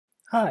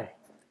Hi!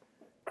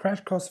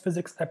 Crash Course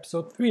Physics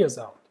episode 3 is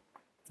out.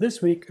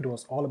 This week it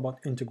was all about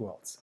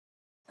integrals.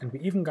 And we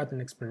even got an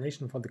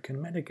explanation for the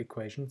kinematic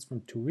equations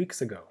from 2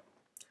 weeks ago.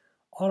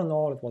 All in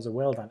all, it was a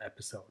well done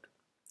episode.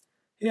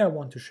 Here I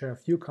want to share a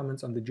few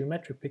comments on the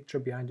geometric picture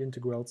behind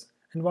integrals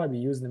and why we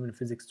use them in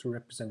physics to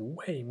represent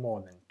way more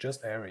than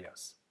just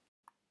areas.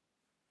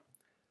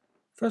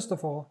 First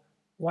of all,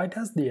 why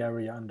does the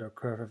area under a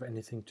curve have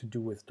anything to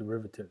do with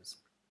derivatives?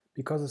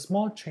 Because a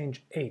small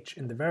change h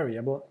in the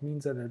variable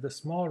means that a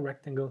small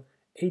rectangle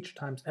h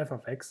times f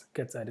of x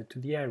gets added to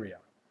the area.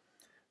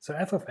 So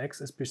f of x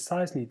is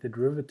precisely the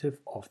derivative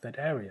of that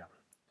area.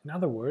 In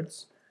other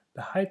words,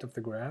 the height of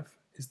the graph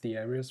is the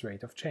area's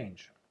rate of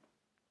change.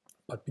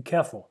 But be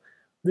careful,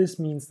 this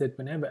means that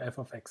whenever f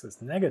of x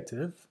is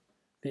negative,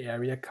 the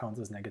area counts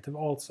as negative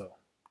also.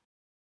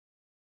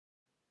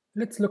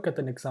 Let's look at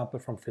an example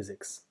from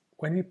physics.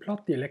 When we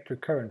plot the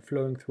electric current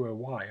flowing through a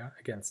wire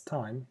against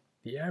time,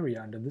 the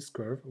area under this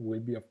curve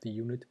will be of the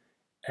unit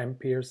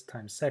amperes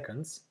times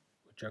seconds,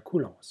 which are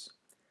coulombs.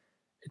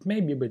 It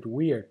may be a bit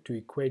weird to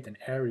equate an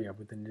area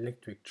with an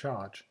electric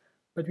charge,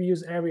 but we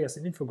use areas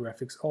in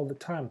infographics all the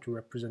time to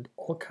represent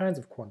all kinds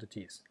of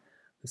quantities.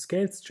 The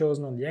scales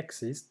chosen on the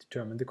axes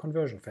determine the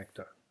conversion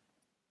factor.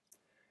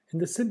 In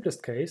the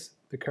simplest case,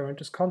 the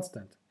current is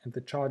constant, and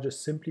the charge is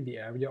simply the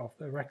area of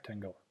the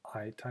rectangle,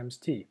 I times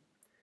t.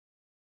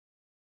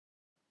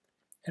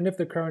 And if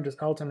the current is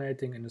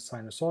alternating in a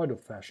sinusoidal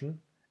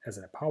fashion, as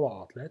in a power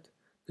outlet,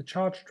 the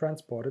charge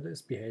transported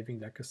is behaving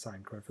like a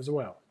sine curve as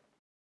well.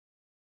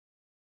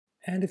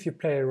 And if you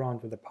play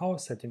around with the power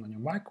setting on your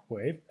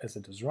microwave as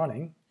it is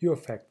running, you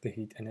affect the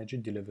heat energy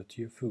delivered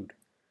to your food.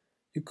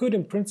 You could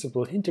in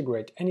principle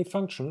integrate any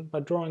function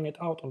by drawing it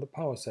out on the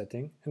power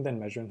setting and then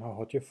measuring how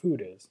hot your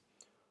food is.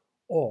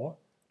 Or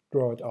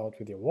draw it out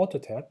with your water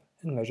tap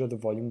and measure the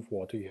volume of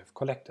water you have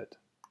collected.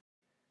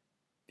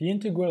 The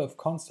integral of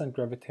constant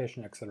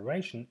gravitational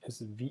acceleration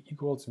is v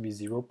equals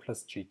v0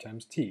 plus g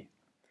times t.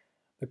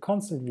 The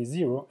constant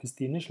v0 is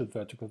the initial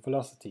vertical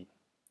velocity.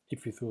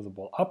 If you throw the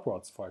ball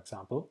upwards, for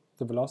example,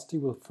 the velocity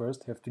will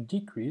first have to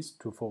decrease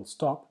to a full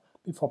stop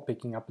before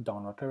picking up a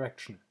downward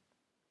direction.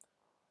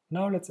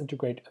 Now let's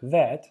integrate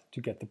that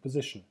to get the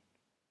position.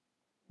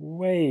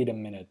 Wait a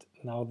minute,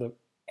 now the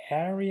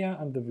area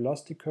and the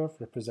velocity curve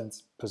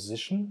represents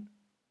position?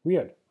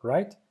 Weird,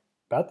 right?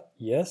 But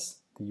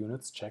yes, the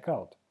units check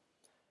out.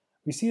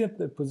 We see that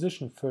the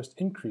position first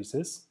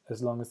increases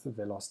as long as the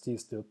velocity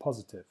is still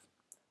positive.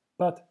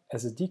 But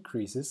as it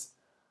decreases,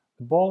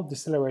 the ball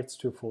decelerates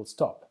to a full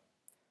stop.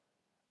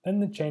 Then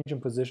the change in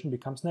position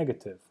becomes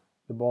negative.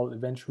 The ball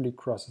eventually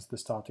crosses the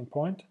starting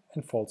point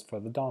and falls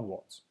further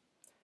downwards.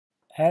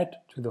 Add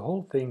to the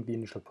whole thing the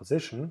initial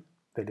position,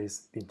 that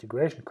is, the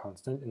integration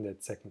constant in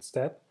that second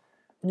step,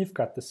 and you've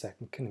got the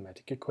second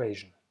kinematic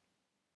equation.